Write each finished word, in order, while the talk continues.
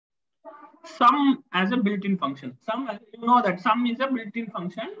sum as a built-in function. Sum, you know that sum is a built-in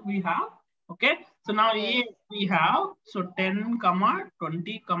function we have. Okay. So now Yes. we have, so 10,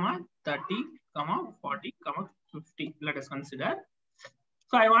 20, 30, 40, 50. Let us consider.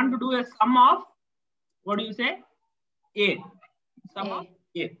 So I want to do a sum of, what do you say? A. Sum of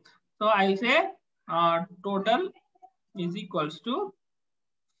A. So I say total is equals to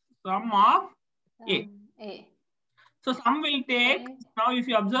sum of A. So sum will take, now if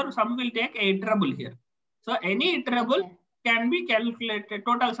you observe, sum will take a iterable here. So any iterable can be calculated,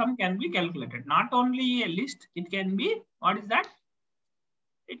 total sum can be calculated. Not only a list, it can be, what is that?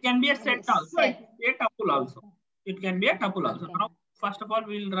 It can be a set also, it can be a tuple also. It can be a tuple also. Now, first of all,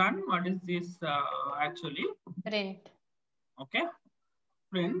 we will run, what is this actually? Print. Okay.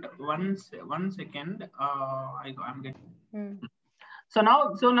 Print, one second, I'm getting. So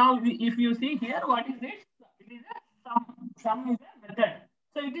now if you see here, what is it? It is a sum is a method.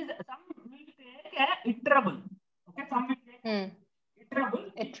 So it is sum will take a iterable. Okay, sum will take iterable.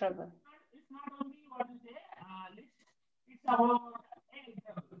 It's not only what you say list. It's about a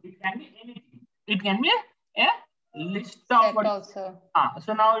iterable. It can be anything. It can be a list of set what also.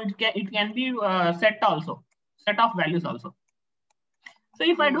 So now it can be set also, set of values also. So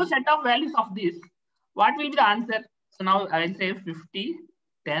if I do set of values of this, what will be the answer? So now I will say 50,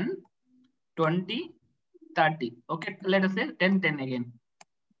 10, 20, 30. Okay, let us say 10, 10 again.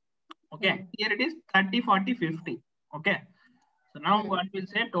 Okay, here it is 30, 40, 50. Okay, so now what will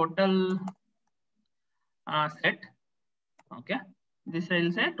say total set. Okay, this I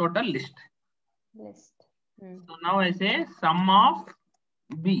will say total list. So now I say sum of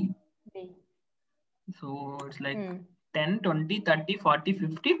B. So it's like 10, 20, 30, 40,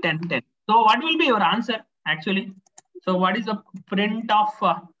 50, 10, 10. So what will be your answer actually? So what is the print of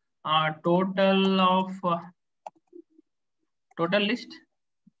total of total list?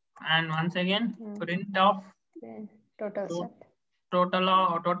 And once again, print of total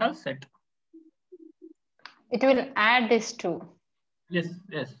set. It will add this two. Yes,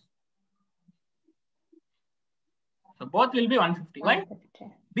 yes. So both will be 150. Why?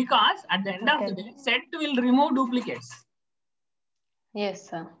 Because at the end of the day, set will remove duplicates. Yes,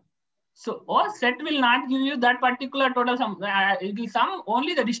 sir. So set will not give you that particular total sum. It will sum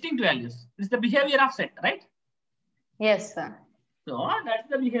only the distinct values. It's the behavior of set, right? Yes, sir. So that's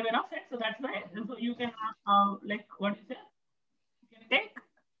the behavior of set. So that's why. So you can like what you say? You can take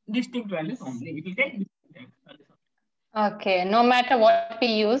distinct values only. It will take distinct values. Okay. No matter what we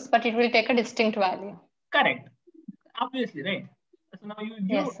use, but it will take a distinct value. Correct. Obviously, right? So now you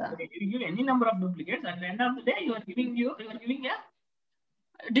give any number of duplicates. At the end of the day, you are giving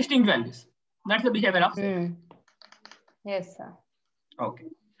a distinct values. That's the behavior of set. Yes, sir. Okay.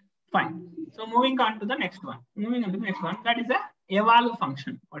 Fine. So moving on to the next one. That is a eval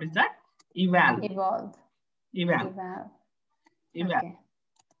function. What is that? Eval. Okay.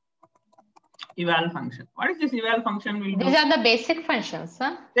 Eval function. What is this eval function? These are the basic functions,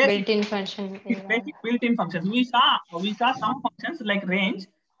 huh? Built-in function. Basic built-in functions. We saw some functions like range.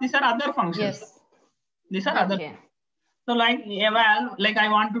 These are other functions. Yes. These are other. So like eval, like I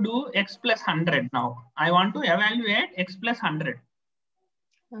want to do x plus 100 now. I want to evaluate x plus 100.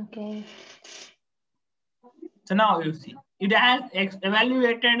 Okay. So now you see, it has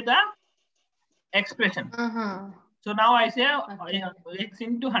evaluated the expression. So now I say x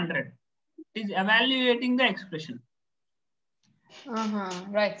into 100. It is evaluating the expression.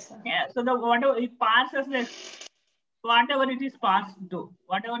 Right, sir. Yeah. So the whatever it passes this, whatever it is passed to,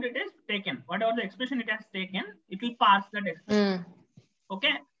 whatever it is taken, whatever the expression it has taken, it will pass that expression.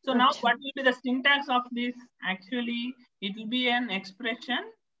 Okay. So now what will be the syntax of this? Actually, it will be an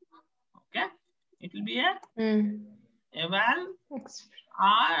expression. Okay. It will be a eval.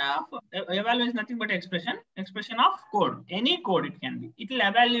 Eval is nothing but expression of code. Any code it can be. It will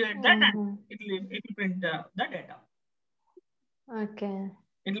evaluate that and it will print the data. Okay.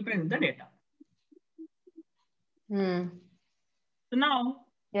 It will print the data. So now,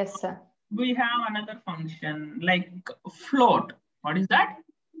 yes, sir. We have another function like float. What is that?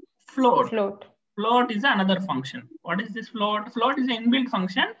 Float. Float is another function. What is this float? Float is an inbuilt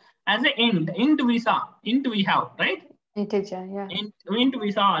function as an int. Int we have, right? Integer, yeah. Int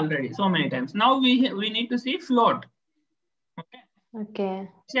we saw already so many times. Now we need to see float. Okay.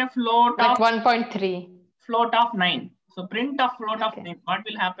 It's a float like of 1.3. Float of 9. So print of float of 9. What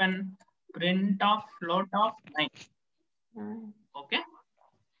will happen? Print of float of 9. Okay.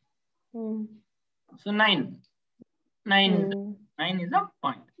 So 9. 9 is a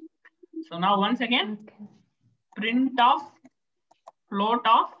point. So now once again, print of float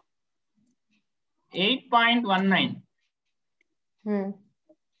of 8.19.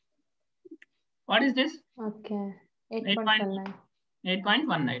 What is this? Okay. 8.19.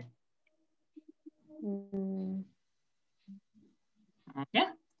 8.19. Okay.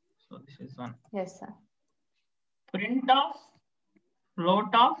 So this is one. Yes, sir. Print of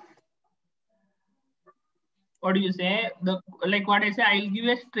float of, what do you say? Like what I say, I'll give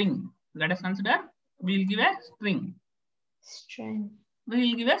a string. Let us consider, we'll give a string. String. We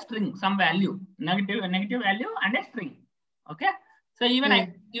will give a string, some value, negative value and a string. Okay. So even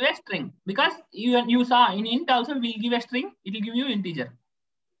I give a string because you saw in int also we'll give a string, it will give you integer,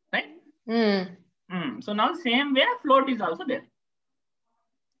 right? So now same way float is also there.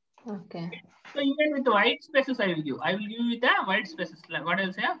 Okay. So even with white spaces I will give with a white spaces. Like what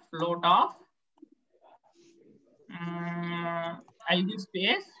I'll say, float of, I'll give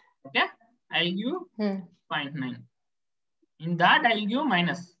space. Okay. I'll give 0.9. In that I'll give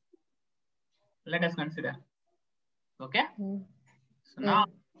minus. Let us consider. Okay. So now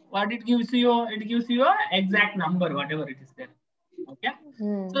what it gives you? It gives you an exact number, whatever it is there. Okay.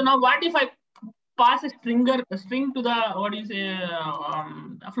 So now what if I pass a string to the, what do you say,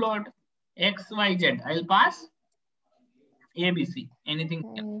 a float x, y, z. I'll pass ABC. Anything.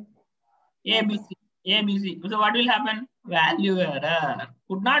 ABC. So what will happen? Value error.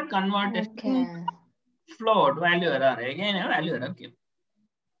 Could not convert a string float, value error. Again a value error came.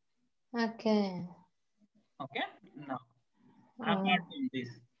 Okay. Okay. Now apart from this,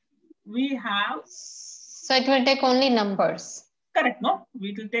 we have. So it will take only numbers. Correct, no?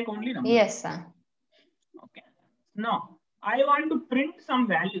 We will take only numbers. Yes, sir. Okay. Now, I want to print some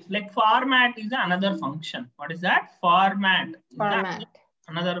values. Like format is another function. What is that? Format.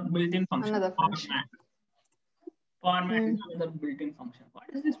 Another built-in function. Another function. Format is another built-in function. What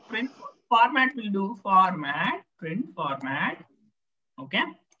is this print? Format will do format, print format. Okay.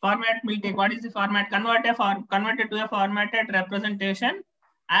 Format will take, what is the format? Converted to a formatted representation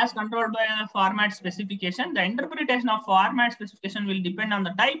as controlled by a format specification. The interpretation of format specification will depend on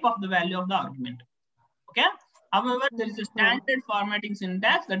the type of the value of the argument. Okay. However, there is a standard formatting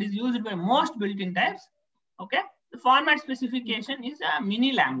syntax that is used by most built-in types. Okay. The format specification is a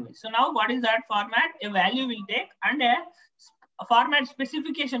mini language. So now what is that format? A value will take and a format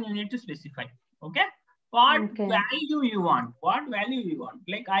specification you need to specify. Okay. What value you want? What value you want?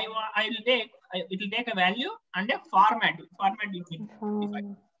 Like it will take a value and a format. Format you need to specify.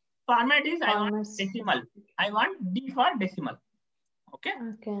 Format is I want decimal. I want D for decimal. Okay.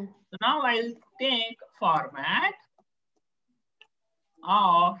 Okay. So now I'll take format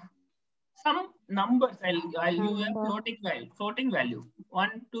of some numbers. I'll use a floating value.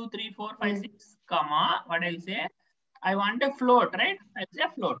 1, 2, 3, 4, 5, 6, comma. What I'll say? I want a float, right? I'll say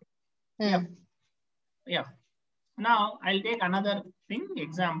float. Yeah. Now I'll take another thing.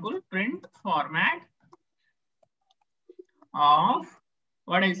 Example, print format of,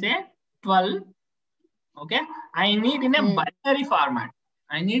 what I say, 12. Okay. I need in a binary format.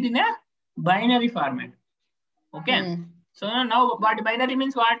 Okay. So now what binary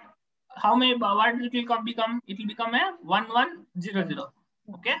means what? How many, what it will become? It will become a 1100.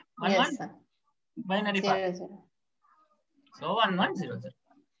 Okay. 11 binary format. So 1100.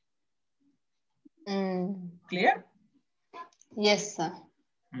 Clear? Yes, sir.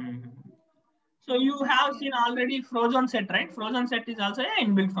 So you have seen already frozen set, right? Frozen set is also an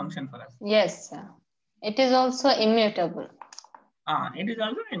inbuilt function for us. Yes, sir. It is also immutable. It is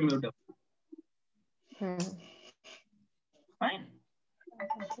also immutable. Fine.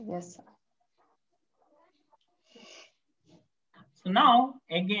 Yes, sir. So now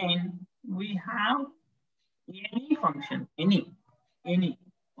again we have any function. Any.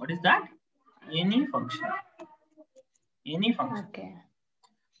 What is that? Any function. Okay.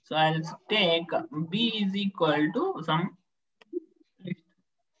 So I'll take B is equal to some list.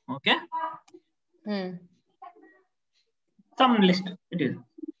 Okay. Some list it is.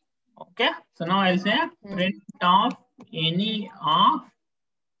 Okay. So now I'll say print of any of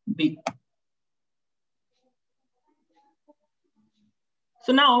B.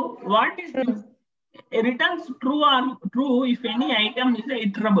 So now what is this? It returns true or true if any item is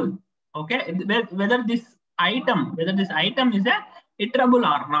iterable. Okay. Whether this item is a iterable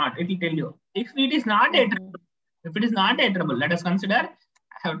or not, it will tell you. If it is not iterable, let us consider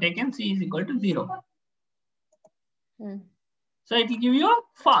I have taken C is equal to 0. So it will give you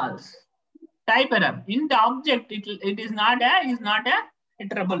false. Type error. In the object, it is not a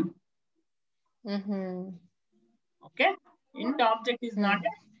iterable. Okay. In the object is not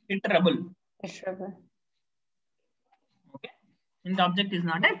a iterable. Okay. In the object is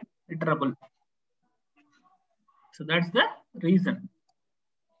not a iterable. So that's the reason.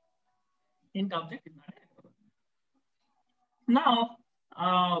 Int object is not iterable. Now,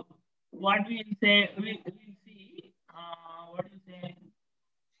 what we will say, we'll see, what you say,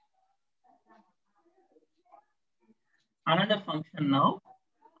 another function now,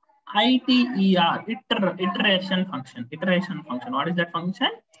 ITER, iteration function. What is that function?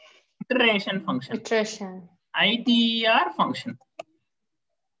 Iteration function. Iteration. ITER function.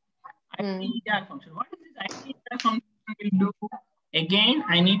 ITER function. What is this ITER function will do? Again,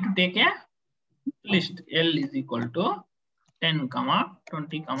 I need to take a list. L is equal to 10, 20,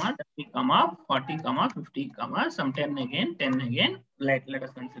 30, 40, 50, some 10 again. Let us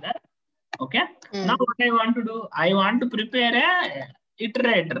consider. Okay. Now what I want to do, I want to prepare a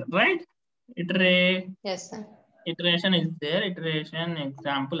iterator, right? Yes, sir. Iteration is there. Iteration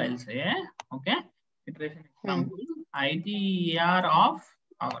example, I'll say. Okay. Iteration example. ITER of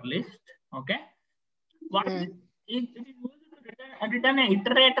our list. Okay. What is it? It is used to return an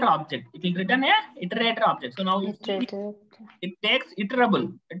iterator object. It will return a iterator object. So now it takes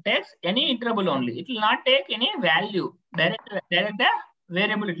iterable. It takes any iterable only. It will not take any value. Direct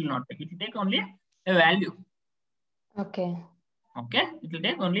variable it will not take. It will take only a value. Okay. Okay. It will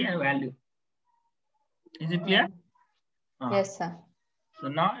take only a value. Is it clear? Yes, sir. So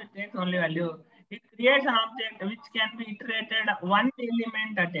now it takes only value. It creates an object which can be iterated one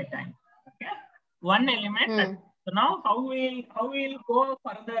element at a time. Okay. One element. So now how we'll go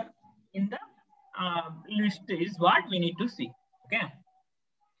further in the list is what we need to see. Okay.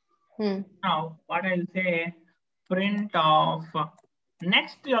 Now what I'll say, print of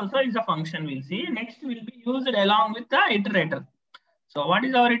next also is a function we'll see. Next will be used along with the iterator. So what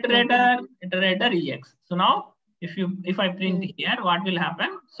is our iterator? Iterator EX. So now if I print here, what will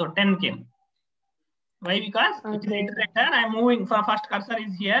happen? So 10 came. Why? Because it is iterator. I'm moving. For first cursor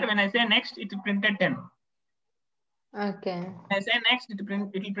is here. When I say next, it will print 10. Okay. When I say next, it will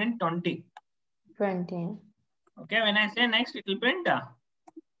print 20. 20. Okay. When I say next, it will print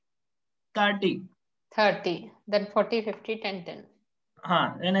 30. 30. Then 40, 50, 10, 10.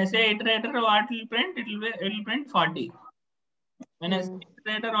 When I say iterator, what will print? It will print 40. When I say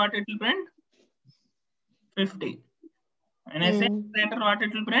iterator, what it will print? 50. When I say iterator, what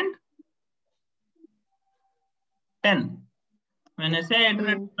it will print? 10. When I say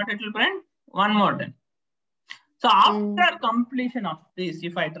iterator, what it will print? One more 10. So after completion of this,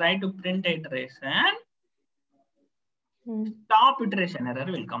 if I try to print iteration, stop iteration error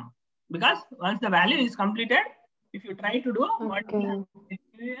will come. Because once the value is completed, if you try to do what it will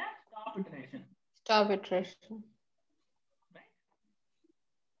be a stop iteration. Stop iteration.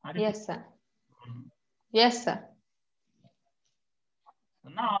 Right? Yes, sir. Yes, sir. So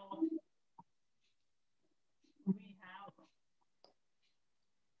now we have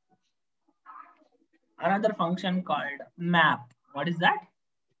another function called map. What is that?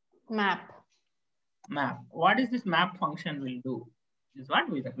 Map. What is this map function will do? Is what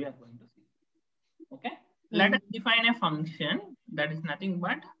we are going to see. Okay. Let us define a function that is nothing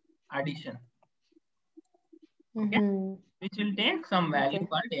but addition. Okay. Which will take some value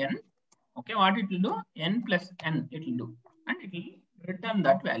called n. Okay. What it will do? N plus n it will do. And it will return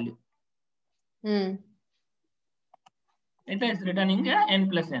that value. It is returning n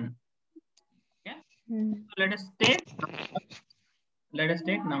plus n. Okay. So let us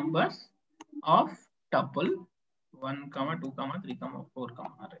take numbers of tuple 1, 2, 3, 4,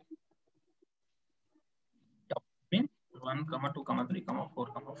 array. Tuple means 1, 2, 3,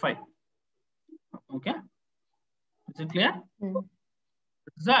 4, 5. Okay. Is it clear?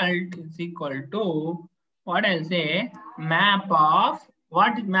 Result is equal to what I'll say, map of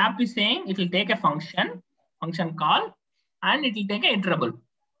what map is saying. It will take a function call, and it will take a iterable.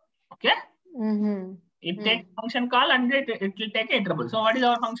 Okay. It takes function call and it will take a iterable. So what is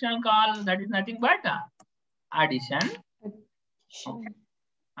our functional call? That is nothing but addition. Okay.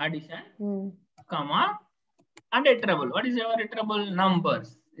 Addition, comma, and iterable. What is our iterable?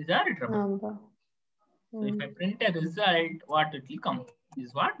 Numbers is our iterable. Number. So if I print a result, what it will come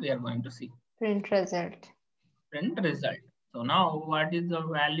is what we are going to see. Print result. Print result. So now what is the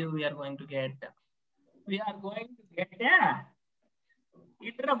value we are going to get? We are going to get a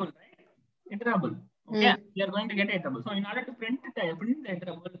iterable, right? Iterable. Okay. We are going to get iterable. So in order to print the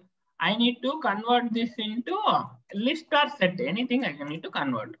iterable, I need to convert this into list or set. Anything I need to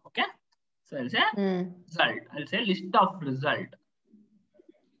convert. Okay. So I'll say result. I'll say list of result.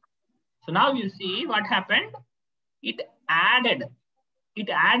 So now you see what happened. It added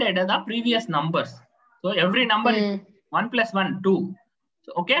the previous numbers. So every number is 1 plus 1, 2.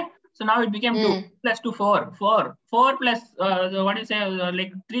 So, okay. So now it became 2 plus 2, 4. 4 plus, what do you say,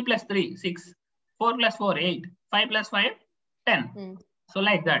 like 3 plus 3, 6. 4 plus 4, 8. 5 plus 5, 10. So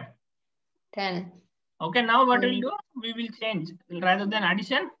like that. 10. Okay, now what we'll do? We will change. Rather than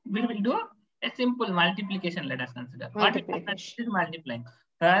addition, we will do a simple multiplication. Let us consider. What is multiplying?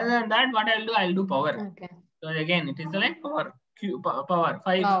 Rather than that, what I'll do? I'll do power. Okay. So again, it is like power. Power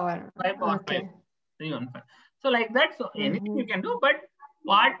 5. Power. 5 power Okay. 5. 3 1 5. So like that. So anything you can do. But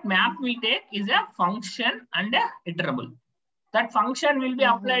what map we take is a function and a iterable. That function will be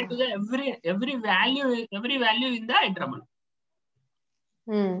applied to the every value in the iterable.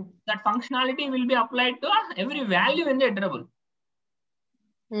 That functionality will be applied to every value in the iterable.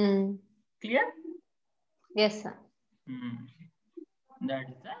 Clear? Yes, sir. That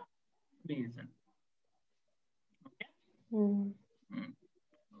is the reason. Okay.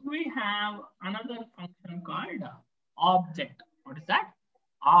 We have another function called object. What is that?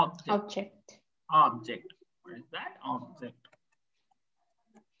 Object. What is that?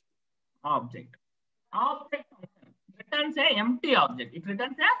 Object function returns a empty object. It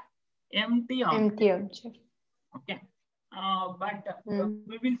returns a empty object. Okay. But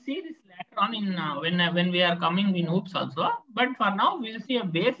we will see this later on in when we are coming in OOPS also. But for now, we'll see a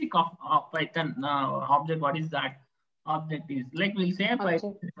basic of Python object. What is that? Object is like we'll say a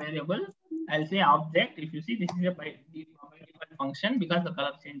Python variable. I'll say object. If you see, this is a by default function because the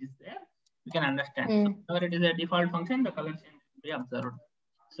color change is there. You can understand. So it is a default function. The color change will be observed.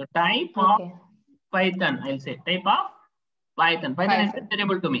 So type of Python. I'll say type of Python. Python is a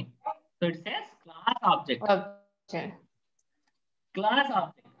variable to me. So it says class object. Class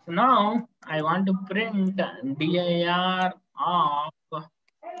object. So now I want to print dir of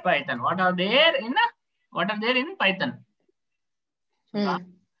Python. What are there in Python? So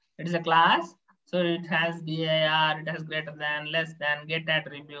it is a class. So it has dir, it has greater than, less than, get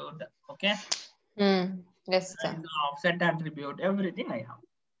attribute. Okay. Yes, sir. Offset attribute, everything I have.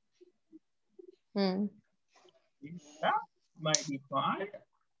 By default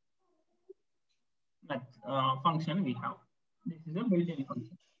function we have. This is a built-in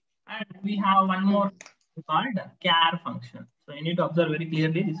function. And we have one more called char function. So you need to observe very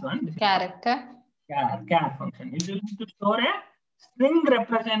clearly this one. This character. Char function. It will need to store a string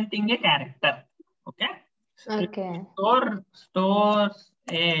representing a character. Okay. Okay. Stores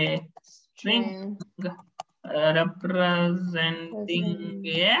a string representing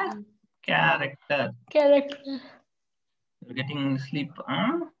a character. You're getting sleep,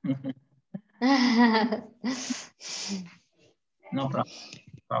 huh? No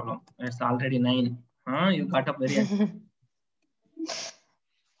problem. It's already 9. You got up very early.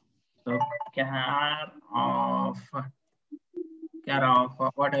 So char of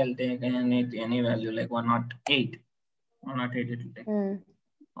what I'll take any value like 108. 108 it will take.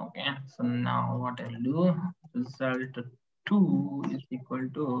 Okay. So now what I'll do, result 2 is equal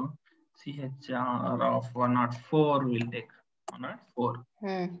to CHR of 104 will take 104.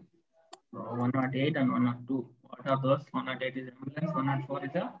 So 108 and 102. What are those? 108 is ambulance, 104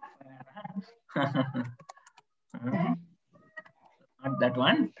 is a not that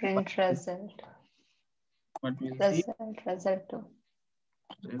one. Print result. What we'll see? Result 2.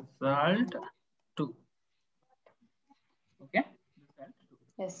 Result 2. Okay. Result 2.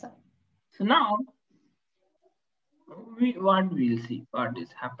 Yes, sir. So now what we'll see what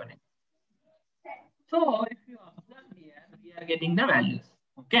is happening. So if you observe here, we are getting the values.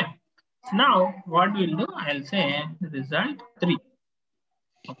 Okay. So now what we'll do, I'll say result 3.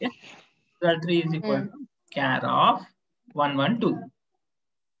 Okay. Result 3 is equal to char of 112.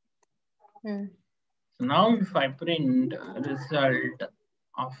 So now if I print result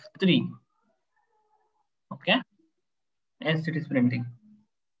of 3, okay. Yes, it is printing.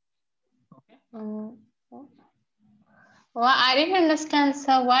 Okay. Well, I didn't understand,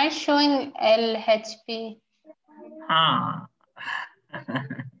 sir. Why showing LHP?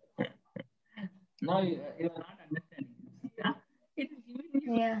 No, you are not understanding. Yeah? It is giving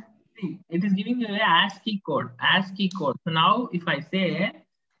you. Yeah. It is giving you a ASCII code. So now if I say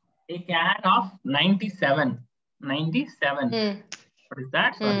a char of 97. What is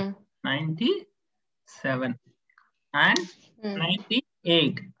that? Sorry. 97 and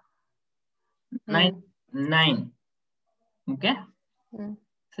 98. 9. Okay.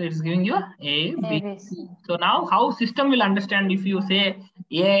 So it's giving you A, B, C. So now how system will understand if you say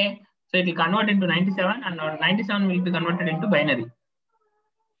A, so it will convert into 97 and 97 will be converted into binary.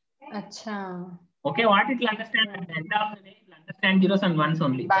 Acha. Okay, what it will understand at the end of the day, it will understand zeros and ones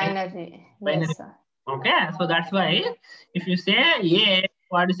only. Binary. Yes, sir. Okay, so that's why if you say A,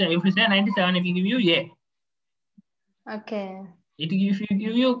 if you say 97, it will give you A. Okay. If you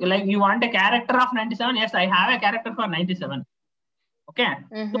give you like you want a character of 97, yes, I have a character for 97. Okay.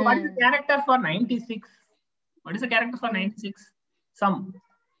 So what is the character for 96? What is the character for 96? Sum.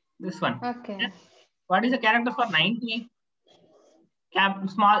 This one. Okay. What is the character for 90?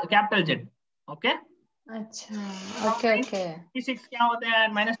 Capital Z. Okay. अच्छा, okay. 66 क्या होते हैं?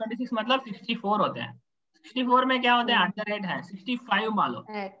 -26 मतलब 64 होते हैं. 64 में क्या होते हैं? @ है. 65 मान लो.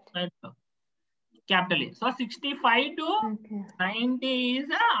 Capital A. So 65 to 90 is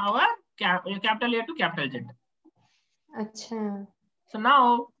our capital A to capital Z. अच्छा. So now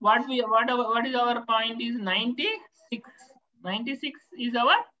what is our point is 96. 96 is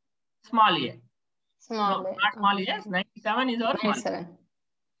our small a. Small a. Not small a. 97 is our small a.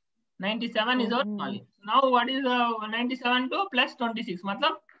 97 is our small a. Now what is 97 to plus 26?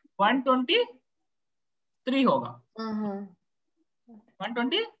 मतलब 123 होगा.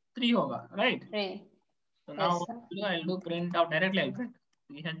 123 होगा, right? So now I'll do print out directly. I'll print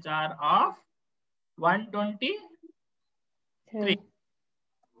CHR of 123.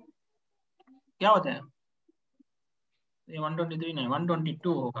 क्या होता है? ये 123 नहीं,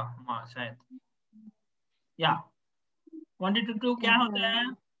 122 होगा शायद. या 122 क्या होता है?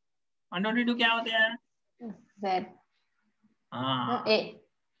 122 क्या होता है? Z. हाँ. A.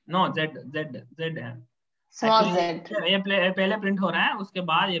 No, Z है. Small Z. ये पहले प्रिंट हो रहा है, उसके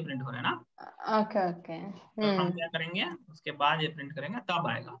बाद ये प्रिंट हो रहा है ना. Okay. तो हम क्या करेंगे? उसके बाद ये प्रिंट करेंगे, तब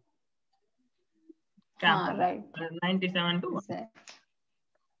आएगा. हाँ, right. 97 to 1.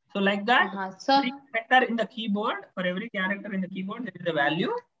 So like that, so every character in the keyboard, for every character in the keyboard, there is a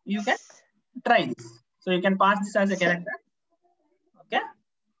value. You can try this. So you can pass this as a character. Okay.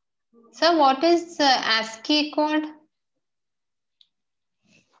 So what is ASCII code?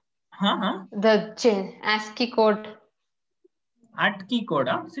 The ASCII code. ASCII code,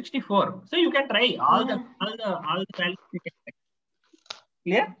 64. So you can try all the values. You can try.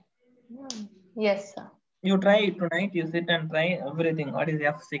 Clear? Yes, sir. You try tonight. You sit and try everything. What is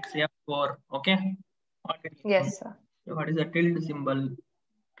F6, F4? Okay. Yes, sir. What is the tilde symbol?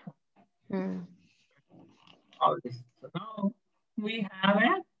 All this. So now we have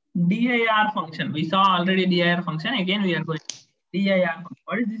a dir function. We saw already dir function. Again, we are going dir function.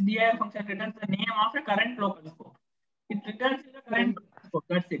 What is this dir function? Returns the name of a current local scope. It returns the current local scope.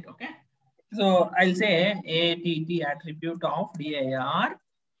 That's it. Okay. So I'll say ATT attribute of dir.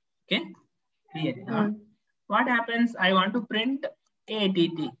 Okay. dir. What happens? I want to print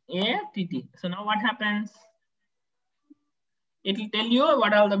ATT. So now what happens? It will tell you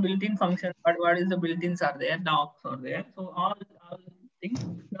what are the built-in functions, what is the built-ins are there, docs are there. So all things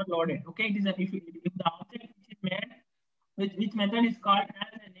are loaded. Okay, it is if the object which is made, which method is called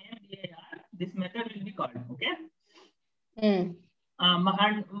as a name dir, this method will be called. Okay. And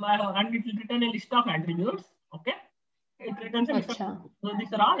it will return a list of attributes. Okay. It returns a list of attributes. So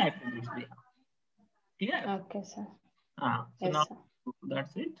these are all attributes there. Clear? Okay, sir. So yes, now sir.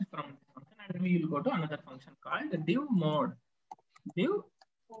 that's it from this function, and we will go to another function called div mode. So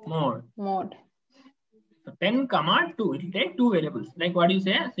 10, 2. It will take two variables. Like what you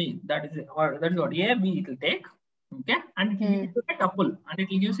say, see that is what A, B it will take. Okay, and it will give you a tuple, and it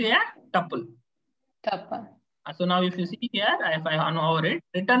will give you a tuple. So now if you see here, if I hover it,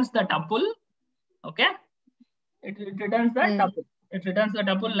 returns the tuple. Okay, it returns the tuple. It returns the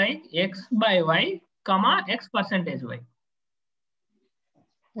tuple like x by y, comma x percentage y.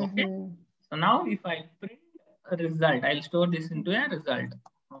 Okay. So now if I print a result, I'll store this into a result.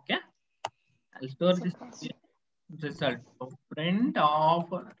 Okay. I'll store this result. So print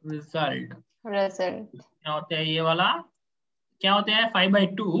of result. क्या होता है ये वाला? क्या होता है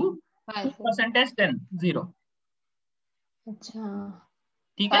 5/2? 2% 10 0. अच्छा.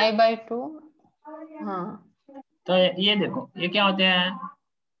 ठीक है? 5/2. हाँ. तो ये देखो, ये क्या होते हैं?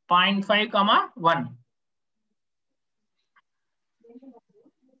 0.5, 1.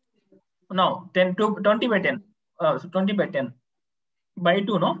 No, 10 to 20/10. So 20/10 by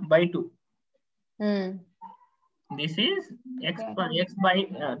 2, no? By 2. This is x by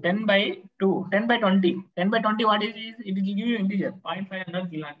 10/2. 10/20. 10/20. What is this? It will give you integer. 0.5 under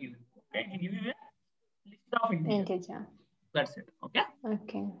given. Okay, it will give you a list of integer. That's it. Okay.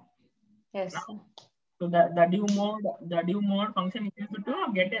 Okay. Yes. Now, so the div mode function is used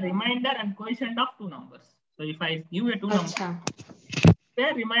to get a reminder and coefficient of two numbers. So if I give a two numbers,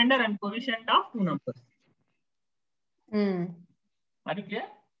 a reminder and coefficient of two numbers. Are you clear?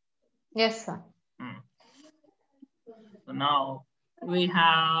 Yes, sir. So now we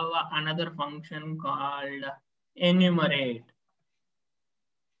have another function called enumerate.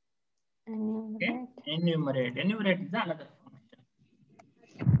 Okay? Enumerate is another function.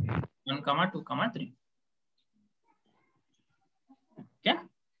 1, 2, 3. Okay?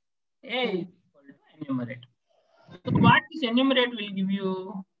 A is equal to enumerate. So what this enumerate will give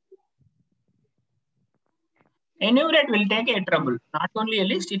you? Enumerate will take a iterable. Not only a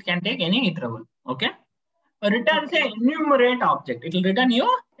list, it can take any iterable. Okay? returns a enumerate object. It will return you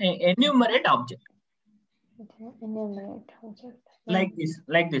a enumerate object. Okay. Enumerate object.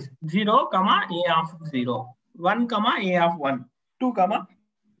 Like this. 0, comma a of 0. 1, comma a of 1. 2, comma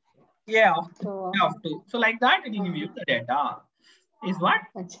a of 2. So like that, it will give you the data. Is what?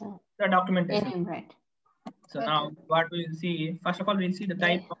 Achha. The documentation. Enumerate. So now what we'll see, first of all, we'll see the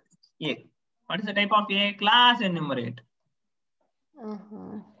type of A. What is the type of A? Class enumerate.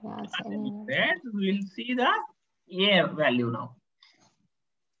 Class enumerate. We'll see the A value now.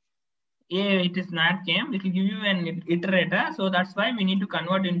 A, it is not came, it will give you an iterator. So that's why we need to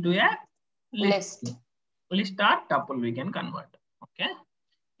convert into a list. List or tuple we can convert. Okay.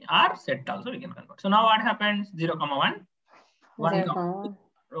 Or set also we can convert. So now what happens? 0, 1, 1,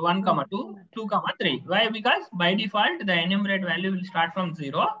 1, 2, 2, 3. Why? Because by default, the enumerate value will start from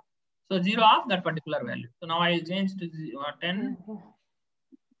 0. So 0 of that particular value. So now I will change to 10,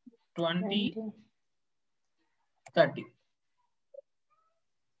 20, 30.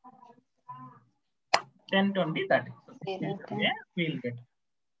 10, 20, 30. So we'll get.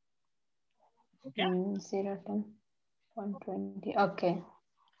 Okay. 0, 10, 120. Okay.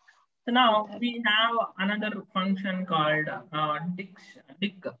 So now we have another function called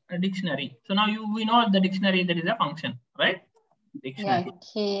dictionary. So now we know the dictionary, there is a function, right? Dictionary. Yeah,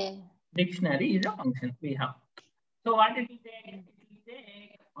 okay. Dictionary is a function we have. So what it will take?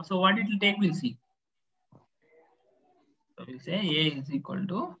 So what it will take, we'll see. So we'll say A is equal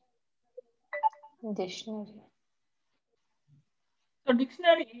to dictionary. So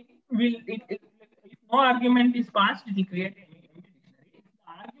dictionary will, if no argument is passed, it will create a dictionary. If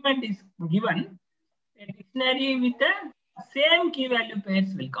the argument is given, a dictionary with the same key value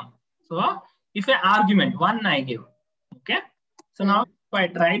pairs will come. So if an argument, one I give, okay. So now if I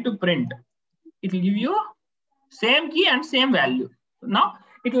try to print, it will give you same key and same value. Now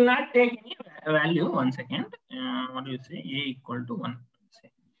it will not take any value. 1 second. What do you say? A equal to 1.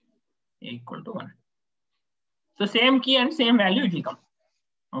 Say A equal to 1. So same key and same value it will come.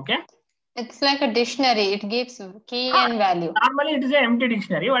 Okay. It's like a dictionary. It gives key and value. Normally it is an empty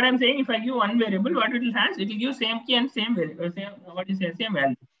dictionary. What I'm saying, if I give one variable, what it will have? It will give same key and same variable. Same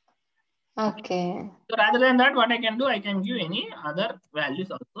value. Okay. So rather than that, what I can do, I can give any other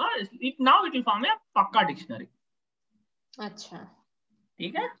values also. Now it will form a Pakka dictionary. Achha.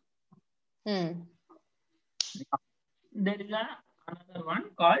 Okay. There is another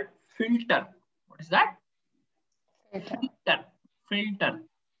one called filter. What is that? Filter.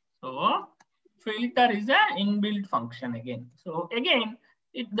 So filter is an inbuilt function again. So again,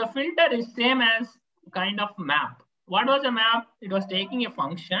 the filter is same as kind of map. What was a map? It was taking a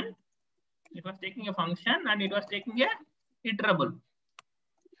function. It was taking a function and it was taking a iterable,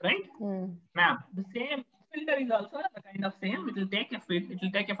 right? Map. The same filter is also the kind of same. It will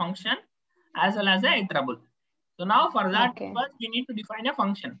take a function as well as a iterable. So now for that, first we need to define a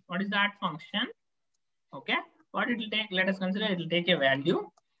function. What is that function? Okay. What it will take? Let us consider it will take a value.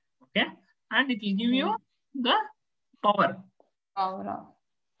 Okay. And it will give you the power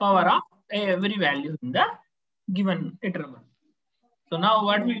of every value in the given iterable. So now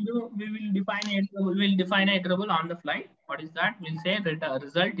what we'll do, we will define a iterable. We'll define a iterable on the fly. What is that? We'll say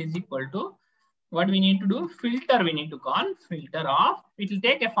result is equal to what we need to do. Filter we need to call filter of. It will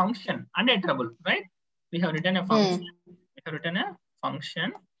take a function and a iterable, right? We have written a function. We have written a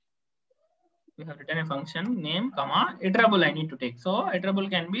function. We have written a function name, comma, iterable I need to take. So iterable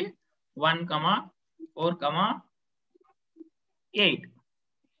can be 1, 4, 8.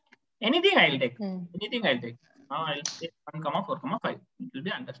 Anything I'll take. Anything I'll take. Now I'll take 1, 4, 5. It will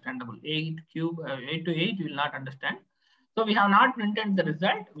be understandable. 8 cube, 8 to 8, you will not understand. So we have not printed the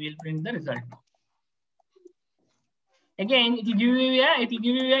result. We will print the result now. Again, it will give you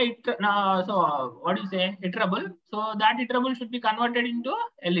a, so what do you say? Iterable. So that iterable should be converted into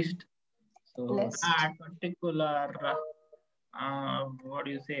a list. So that particular, what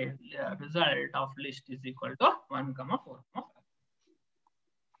do you say? Result of list is equal to 1, 4,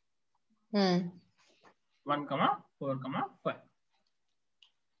 5. 1, 4, 5.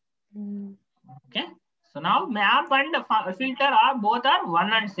 Okay. So now map and filter are both are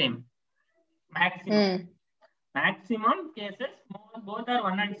one and same. Maximum cases both are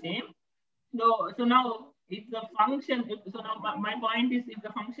one and same. So now if the function, my point is if the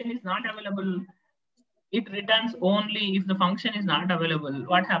function is not available, it returns only if the function is not available.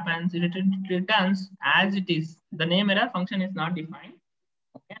 What happens? It returns as it is. The name error function is not defined.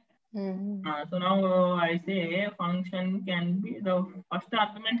 Okay. So now I say function can be, the first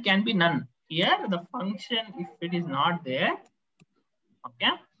argument can be none. Here the function, if it is not there,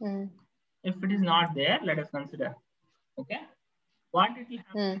 okay. If it is not there, let us consider. Okay. What it will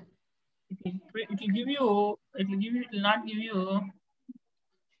happen? it will not give you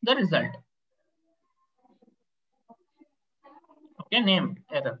the result. Okay, name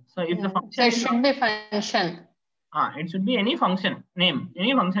error. So if the function, so it should be function. It should be any function name,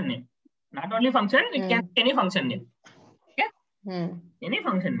 Not only function, it can be any function name. Okay, any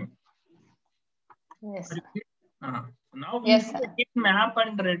function name. Yes. So now we yes, will map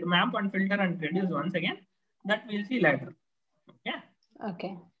and filter and reduce once again. That we'll see later. Okay.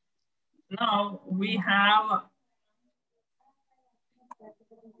 Okay. Now we have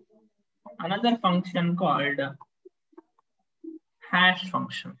another function called hash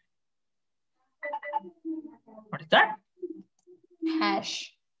function. What is that?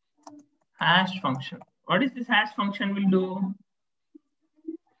 Hash. Hash function. What is this hash function will do?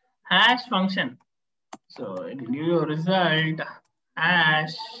 Hash function. So it will give you a result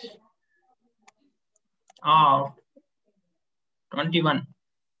hash of 21.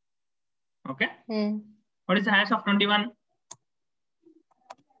 Okay. What is the hash of 21?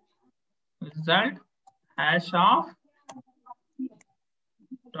 Result hash of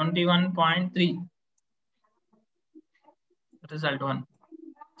 21.3. Result 1.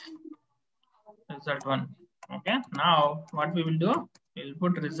 Result 1. Okay. Now what we will do? We'll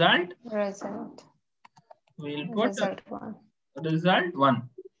put result. We'll put result 1.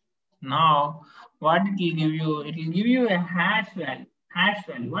 Now what it will give you? It will give you a hash value. Hash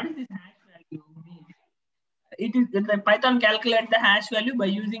value. What is this hash value mean? It is the Python calculate the hash value by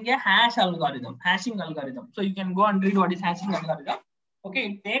using a hash algorithm, hashing algorithm. So you can go and read what is hashing algorithm. Okay,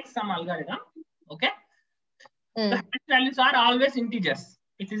 it takes some algorithm. Okay. The hash values are always integers.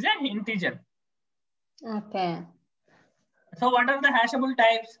 It is an integer. Okay. So what are the hashable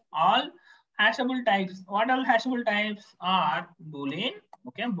types? All hashable types. What all hashable types are? Boolean.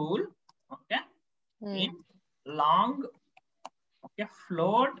 Okay, bool. Okay. Int, long. Okay,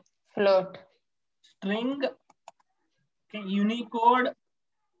 float. String. Okay, Unicode.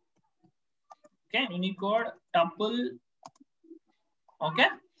 Okay, Unicode, tuple. Okay,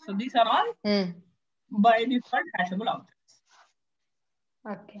 so these are all by default hashable objects.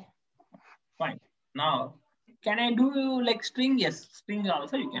 Okay. Fine. Now, can I do like string? Yes, string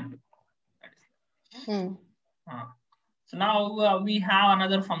also you can do. So now we have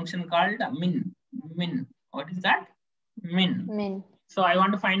another function called min. What is that? Min. So I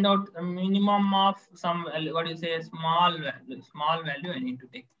want to find out a minimum of some, what do you say, small value I need to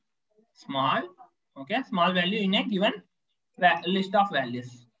take. Small, okay, small value in a given list of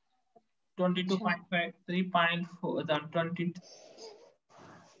values. 22.5, 3.4, 20,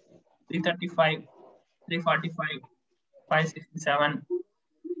 335, 345, 567,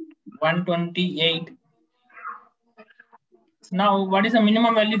 128. Now, what is the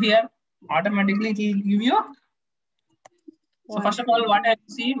minimum value here? Automatically, it will give you. So first of all, what I'll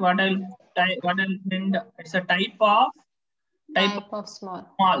see, what I'll print, it's a type of small.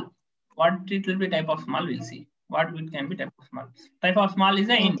 What it will be type of small, we'll see. What it can be type of small. Type of small is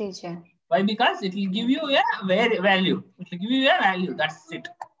an integer. Why? Because it will give you a value. It will give you a value. That's it.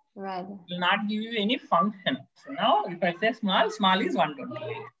 Value. It will not give you any function. So now, if I say small is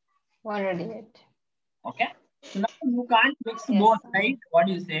 128. 128. Okay. So now you can't mix both, right? What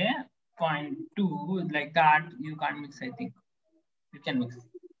do you say? 0.2 like that. You can't mix, I think. You can mix.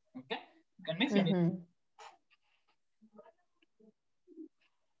 Okay. You can mix anything.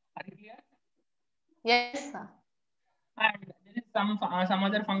 Are you clear? Yes, sir. And there is some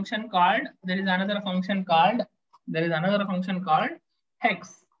other function called. There is another function called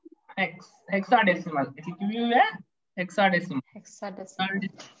hex. Hexadecimal. It will give you a hexadecimal.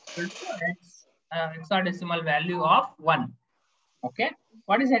 Hexadecimal value of 1. Okay.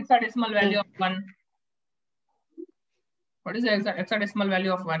 What is hexadecimal value of 1? What is the hexadecimal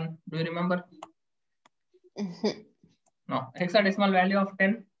value of 1? Do you remember? No. Hexadecimal value of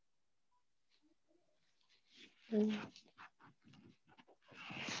 10?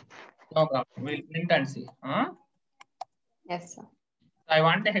 No problem. We'll print and see. Yes, sir. I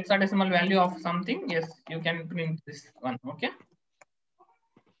want a hexadecimal value of something. Yes, you can print this one. Okay.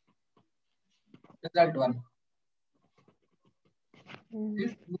 Result 1.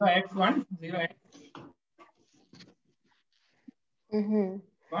 This 0x1, 0x.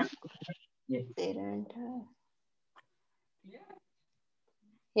 1. Yes.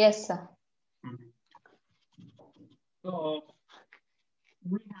 Yes, sir. So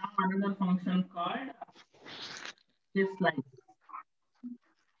we have another function called slice.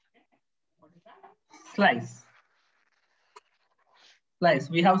 What is that? Slice.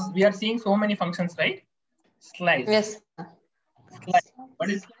 We are seeing so many functions, right? Slice. Yes. Slice. What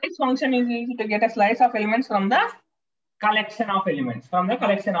is slice function? Is to get a slice of elements from the collection of elements.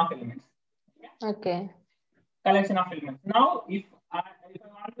 Okay. Collection of elements. Now, if I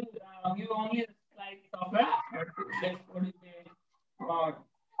want to give only slice of a, what do you say,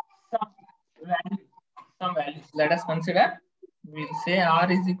 some value, some values. Let us consider. We'll say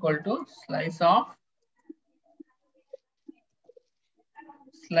R is equal to slice of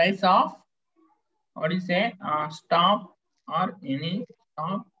what do you say? Stop or any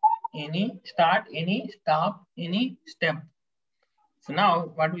stop, any start, any stop, any step. So now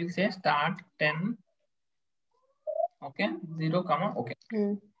what we'll say, start 10. Okay, 0, comma, okay.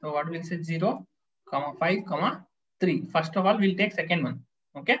 So what we'll say, 0, comma, 5, comma, 3. First of all, we'll take second one.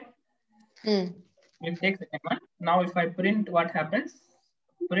 Okay. We'll take second one. Now if I print, what happens?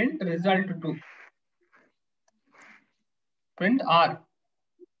 Print result 2. Print R.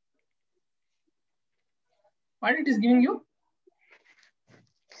 What it is giving you?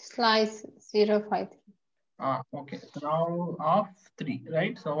 Slice 0, 5. Okay. So now of 3,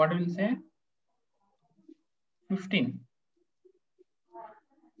 right? So what will say? 15.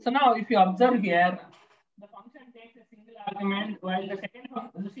 So now if you observe here, the function takes a single argument while the second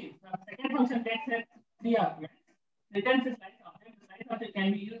function takes a 3 arguments, returns a slice of it. The slice of it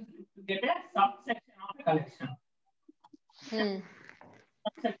can be used to get a subsection of a collection.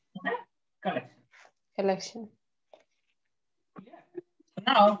 Subsection of a collection. Yeah. So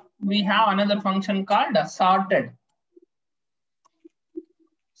now we have another function called sorted.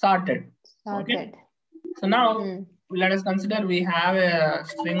 Okay. So now let us consider we have a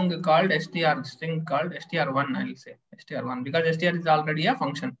string called str1. I'll say str1 because str is already a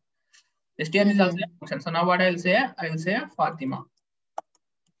function. Str is also a function. So now what I'll say Fatima.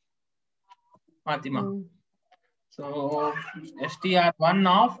 So str1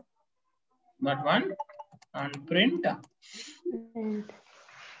 of that one and print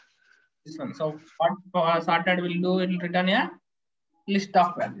this one. So what sorted will do, it will return a list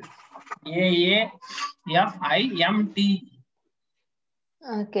of values. AAFIMT.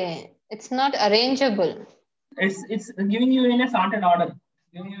 Okay, it's not arrangeable. It's giving you in a sorted order.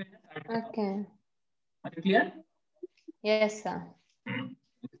 Okay. Are you clear? Yes, sir.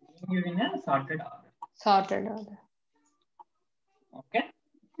 It's giving you in a sorted order. Sorted order. Okay.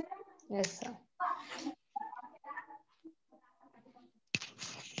 Yes, sir.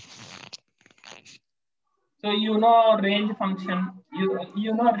 So you know range function.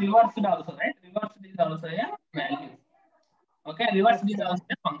 You know reversed also, right? Reversed is also a value. Okay, reversed is also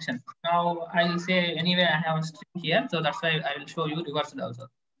a function. Now I will say anyway I have a string here, so that's why I will show you reversed also.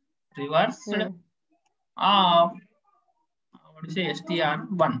 Reversed of what do you say,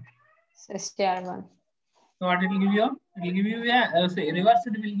 str1. str1. So what it will give you? It will give you a reversed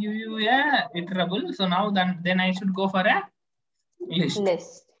will give you a iterable. So now then I should go for a list.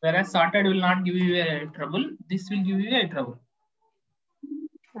 Whereas sorted will not give you a trouble. This will give you a trouble.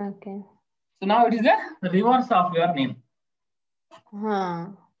 Okay. So now it is the reverse of your name.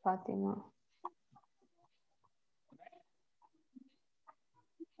 Fatima.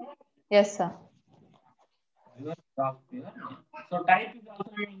 Yes, sir. Reverse of your name. So type is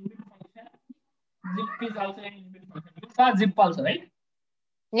also an inbuilt function. Zip is also an inbuilt function. You saw zip also, right?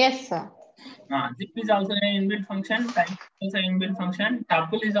 Yes, sir. Zip is also an inbuilt function. Type is also an inbuilt function.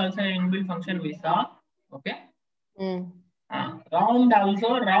 Tuple is also an inbuilt function. We saw. Okay. Round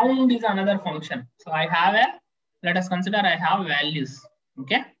also. Round is another function. So I have let us consider I have values.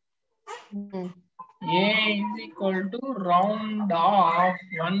 Okay. A is equal to round off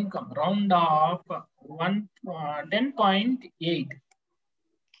 10.8.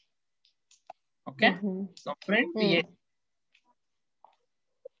 Okay. So print A.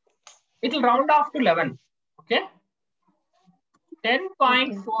 It will round off to 11. Okay.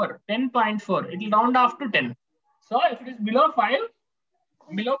 10.4. 10.4. It will round off to 10. So if it is below 5,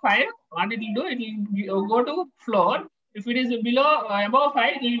 what it will do? It will go to floor. If it is above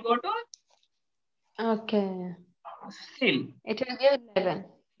 5, it will go to still. It will give 11.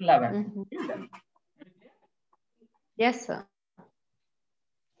 11. Yes, sir.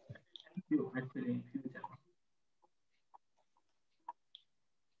 Thank you. Actually, in future.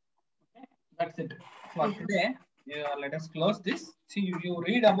 Okay, that's it for today. Let us close this. See, you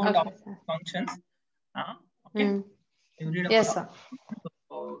read about our functions. Okay. You read about yes, sir.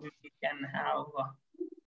 So we can have